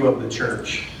world's view of the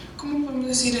church. ¿Cómo podemos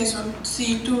decir eso?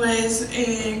 Si tú ves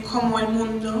cómo el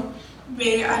mundo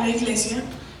ve a la iglesia.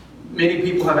 Many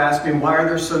people have asked me, why are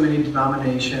there so many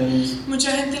denominations?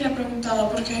 Mucha gente le ha preguntado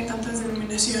por qué hay tantas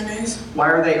denominaciones, Why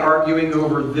are they arguing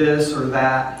over this or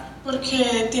that? por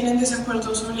qué tienen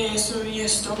desacuerdos sobre eso y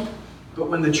esto. But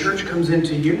when the church comes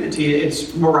into unity,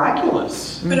 it's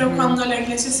miraculous. Pero cuando la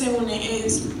iglesia se une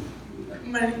es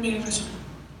milagroso.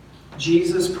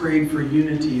 Jesus prayed for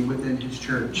unity within his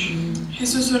church.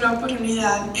 Jesús oró por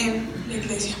unidad en la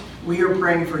iglesia. We are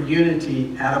praying for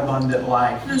unity at Abundant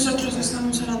Life. Nosotros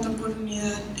estamos orando por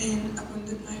unidad en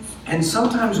Abundant Life. And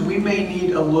sometimes we may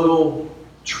need a little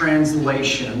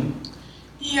translation.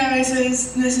 Y a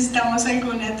veces necesitamos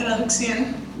alguna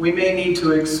traducción. We may need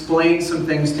to explain some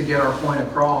things to get our point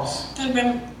across. Tal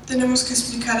vez tenemos que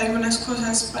explicar algunas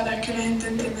cosas para que la gente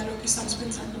entienda lo que estamos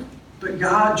pensando. But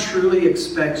God truly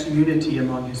expects unity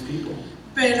among his people.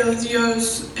 Pero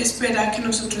Dios espera que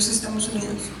nosotros estemos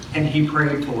unidos. And he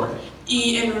prayed for it.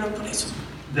 Y Él oró por eso.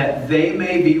 That they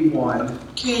may be one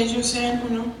Que ellos sean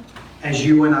uno, as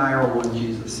you and I are one,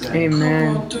 Jesus said.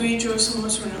 Amen. como tú y yo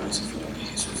somos uno. Eso fue lo que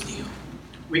Jesús dijo.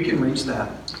 We can reach that,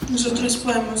 Nosotros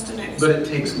podemos tener eso. but it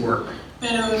takes work.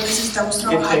 Pero necesitamos It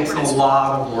trabajar takes por a eso.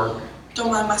 lot of work.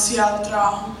 Toma demasiado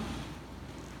trabajo.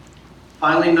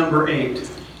 Finally, number 8.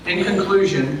 In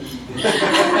conclusion,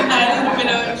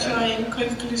 Número 8 en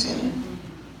conclusión.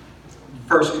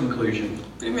 first conclusion,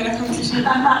 Primera conclusión.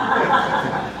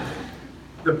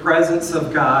 the presence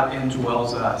of God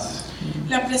indwells us.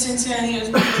 La presencia de Dios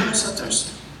vive en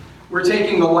nosotros. We're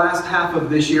taking the last half of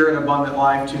this year at Abundant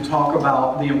Life to talk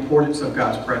about the importance of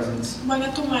God's presence. Van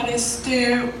a tomar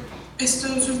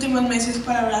estos últimos meses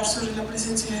para hablar sobre la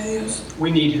presencia de Dios. We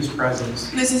need his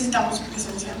presence. Necesitamos su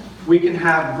presencia. We can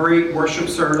have great worship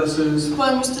services.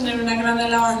 Podemos tener una gran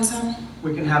alabanza.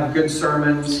 We can have good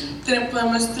sermons,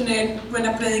 Podemos tener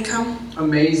buena prédica.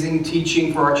 amazing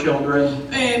teaching for our children,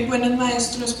 Buenos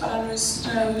maestros para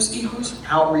nuestros hijos.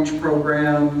 outreach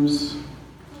programs,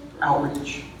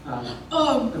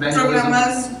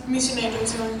 Programas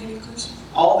misioneros evangélicos.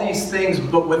 all these things,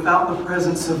 but without the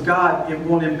presence of God, it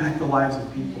won't impact the lives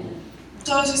of people.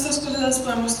 Todas estas cosas las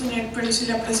podemos tener, pero si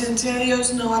la presencia de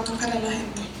Dios no va a tocar a la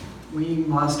gente. We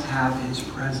must have his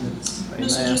presence.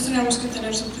 Nosotros tenemos que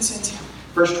tener su presencia.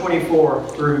 Verse 24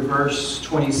 through verse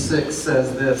 26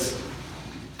 says this.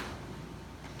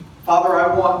 Father,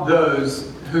 I want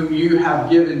those whom you have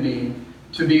given me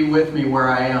to be with me where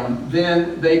I am.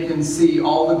 Then they can see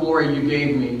all the glory you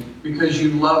gave me, because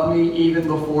you loved me even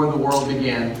before the world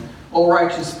began. O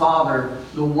righteous Father,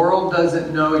 the world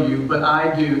doesn't know you, but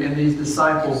I do, and these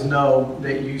disciples know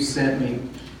that you sent me.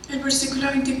 El versículo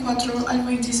 24 al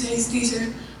 26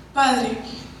 dice, Padre,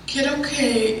 quiero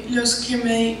que los que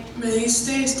me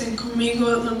diste estén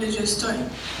conmigo donde yo estoy.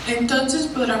 Entonces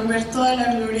podrán ver toda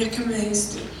la gloria que me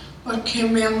diste, porque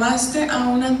me amaste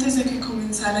aún antes de que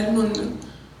comenzara el mundo.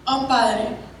 Oh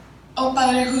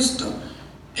Padre justo,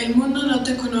 el mundo no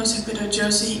te conoce, pero yo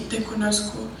sí te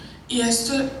conozco. Y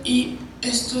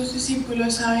estos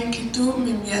discípulos saben que tú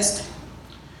me enviaste.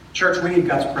 Church, we need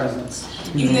God's presence.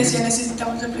 Iglesia,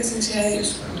 necesitamos la presencia de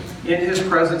Dios. In his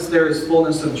presence there is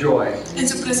fullness of joy, En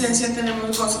su presencia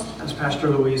tenemos gozo, as Pastor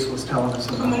Luis was telling us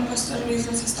como about. el pastor Luis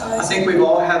nos estaba I think diciendo. we've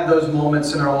all had those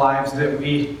moments in our lives that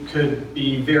we could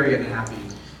be very unhappy.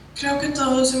 Creo que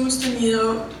todos hemos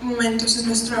tenido momentos en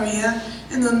nuestra vida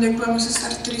en donde podemos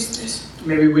estar tristes.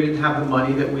 Maybe we didn't have the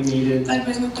money that we needed, Tal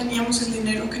vez no teníamos el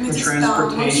dinero que The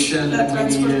necesitábamos, transportation la that we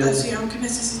needed. transportación que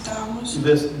necesitábamos,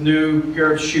 this new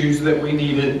pair of shoes that we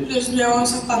needed. los nuevos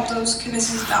zapatos que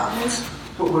necesitábamos.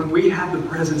 But when we have the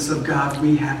presence of God,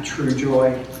 we have true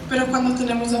joy. Pero cuando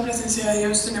tenemos la presencia de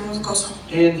Dios, tenemos gozo.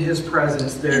 In his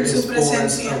presence there En su is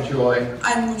fullness presencia. of joy.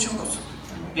 Hay mucho gozo.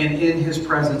 And in his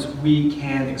presence we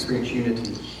can experience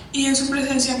unity. Y en su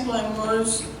presencia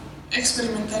podemos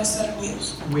experimentar estar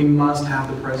unidos. We must have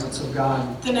the presence of God.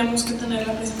 Tenemos que tener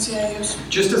la presencia de Dios.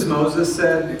 Just as Moses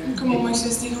said, Como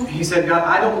Moisés dijo, he said, God,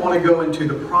 I don't want to go into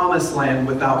the promised land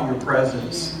without your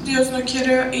presence. Dios, no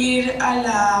quiero ir a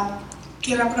la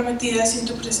tierra prometida sin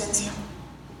tu presencia.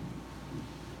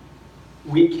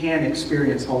 we can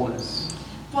experience wholeness.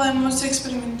 podemos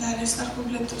experimentar estar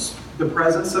completos. The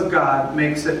presence of God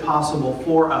makes it possible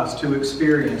for us to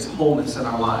experience wholeness in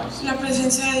our lives. La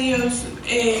presencia de Dios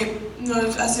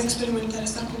nos hace experimentar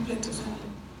estar completos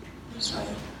en nuestra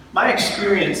vida. My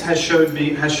experience has shown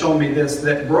me this,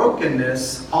 that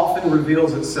brokenness often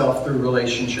reveals itself through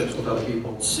relationships with other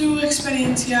people. Su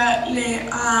experiencia le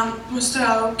ha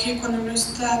mostrado que cuando uno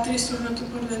está triste o roto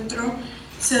por dentro,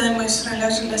 se demuestra en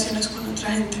las relaciones con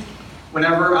otra gente.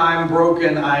 Whenever I'm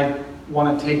broken, I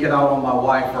want to take it out on my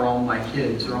wife or on my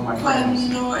kids or on my friends.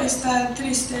 Cuando está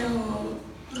triste o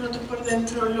roto por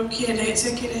dentro,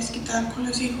 se quiere desquitar con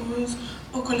los hijos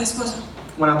o con la esposa.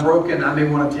 When I'm broken, I may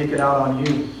want to take it out on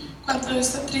you. Cuando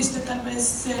está triste, tal vez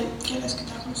se quiere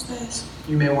desquitar con ustedes,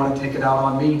 You may want to take it out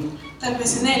on me. tal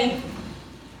vez en él.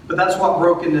 But that's what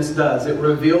brokenness does. It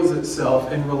reveals itself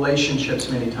in relationships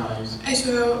many times.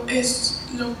 Eso es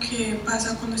lo que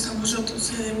pasa cuando estamos rotos,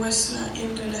 se demuestra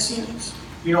en relaciones.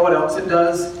 You know what else it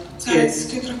does?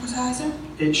 ¿Sabes qué otra cosa hace?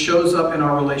 It shows up in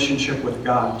our relationship with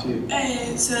God too.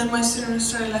 Se demuestra en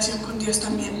nuestra relación con Dios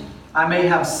también. I may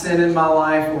have sin in my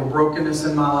life or brokenness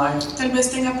in my life, Tal vez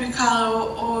tenga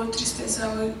pecado o tristeza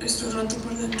o estoy roto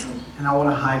por dentro and I want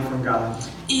to hide from God.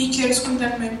 y quiero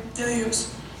esconderme de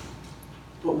Dios.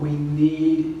 But we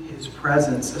need His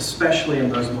presence, especially in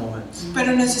those moments.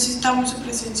 Pero necesitamos su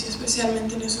presencia,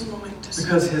 especialmente en esos momentos,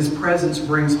 Because His presence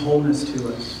brings wholeness to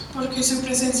us. porque su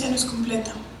presencia nos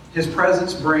completa, His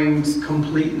presence brings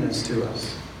completeness to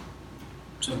us.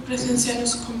 su presencia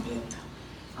nos completa.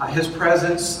 His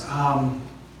presence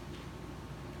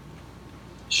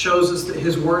shows us that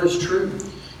His word is true.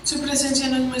 Su presencia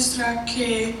nos muestra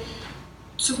que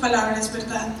su palabra es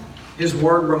verdad. His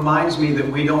word reminds me that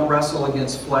we don't wrestle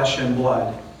against flesh and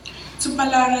blood. Su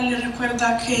palabra le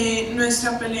recuerda que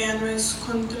nuestra pelea no es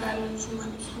contra los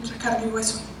humanos, contra carne y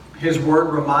hueso. His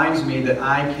word reminds me that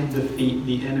I can defeat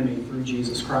the enemy through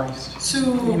Jesus Christ. Su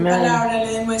palabra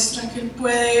le demuestra que él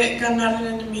puede ganar al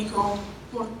enemigo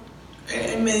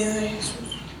en medio de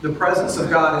Jesús. The presence of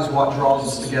God is what draws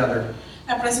us together.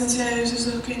 La presencia de Dios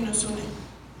es lo que nos une.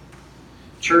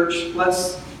 Church,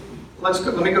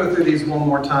 let me go through these one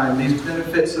more time. These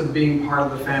benefits of being part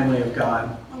of the family of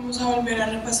God. Vamos a volver a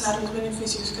repasar los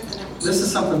beneficios que tenemos. This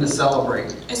is something to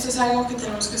celebrate. Esto es algo que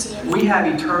tenemos que celebrar. We have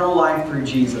eternal life through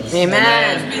Jesus.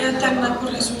 Amen. Vida eterna por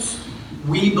Jesús.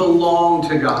 We belong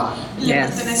to God. Le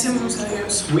Yes. pertenecemos a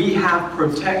Dios. We have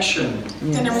protection.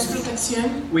 Tenemos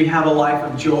protección, We have a life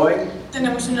of joy.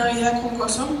 tenemos una vida con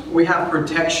gozo, We have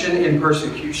protection in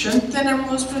persecution.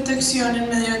 tenemos protección en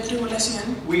medio de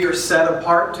tribulación. We are set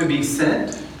apart to be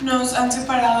sent. Nos han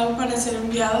separado para ser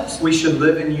enviados. We should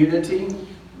live in unity.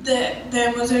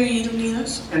 Debemos de vivir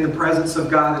unidos. And the presence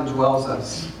of God indwells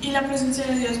us. Y la presencia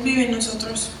de Dios vive en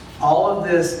nosotros. All of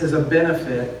this is a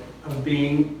benefit of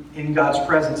being in God's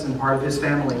presence and part of His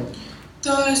family.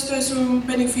 Todo esto es un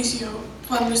beneficio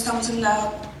cuando estamos en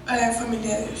la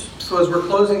familia de Dios. So as we're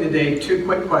closing today, two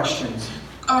quick questions.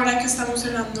 Ahora que estamos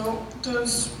cerrando,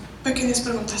 dos pequeñas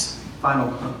preguntas.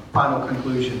 Final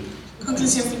conclusion.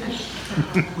 Conclusión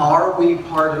final. Are we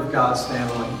part of God's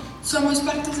family? ¿Somos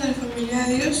partes de la familia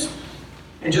de Dios?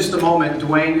 In just a moment,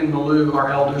 Dwayne and Malou,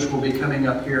 our elders, will be coming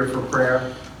up here for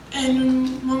prayer. En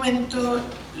un momento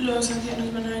los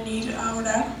ancianos van a venir a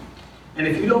orar. And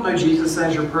if you don't know Jesus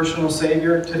as your personal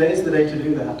Savior, today's the day to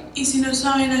do that. Y si no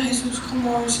saben a Jesús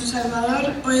como su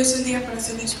Salvador, hoy es el día para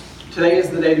hacer eso. Today is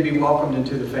the day to be welcomed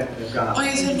into the family of God. Hoy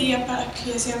es el día para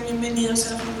que sean bienvenidos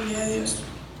a la familia de Dios.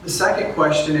 The second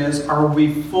question is, are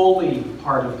we fully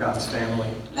part of God's family?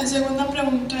 La segunda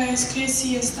pregunta es que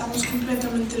si estamos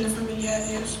completamente en la familia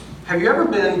de Dios. Have you ever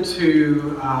been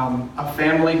to a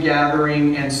family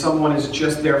gathering and someone is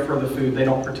just there for the food, they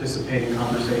don't participate in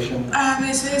conversation? A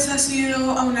veces has ido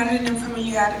a una reunión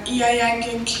familiar y hay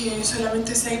alguien que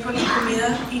solamente está ahí por la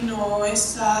comida y no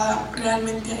está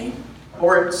realmente ahí.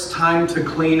 Or it's time to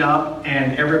clean up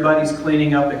and everybody's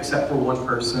cleaning up except for one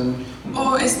person.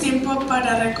 O es tiempo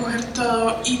para recoger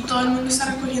todo y todo el mundo está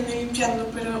recogiendo y limpiando,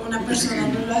 pero una persona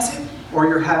no lo hace. Or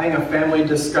you're having a family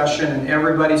discussion and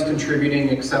everybody's contributing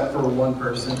except for one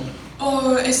person.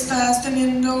 O estás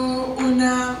teniendo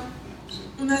una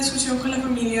discusión con la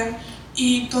familia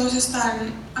y todos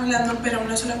están hablando, pero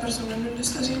una sola persona no lo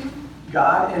está haciendo.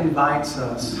 God invites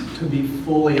us to be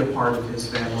fully a part of His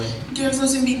family, Dios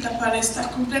nos invita para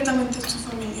estar completamente en su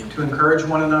familia, to encourage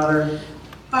one another,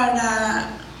 para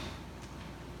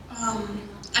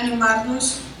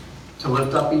animarnos, to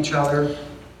lift up each other,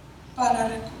 para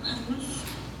recogernos,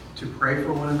 to pray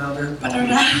for one another. para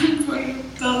orar por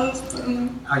todos, por uno.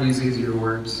 I'll use easier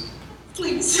words.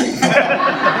 please.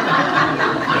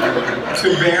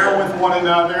 To bear with one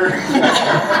another.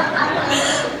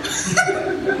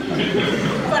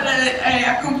 Para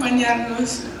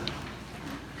acompañarnos.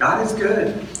 God is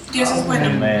good. Dios es bueno.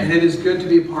 And it is good to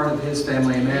be a part of His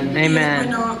family. Amen. Y es Amen.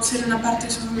 bueno ser una parte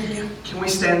de su familia. Can we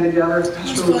stand together? Nos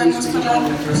Pastor podemos Luis, will you parar join me?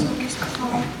 nosotros, por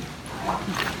favor.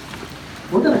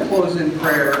 We're going to close in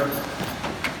prayer.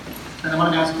 And I'm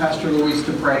going to ask Pastor Luis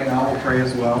to pray, and I will pray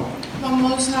as well.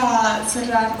 Vamos a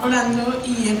cerrar orando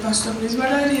y el pastor Luis va a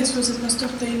orar y después el pastor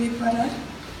David va a orar.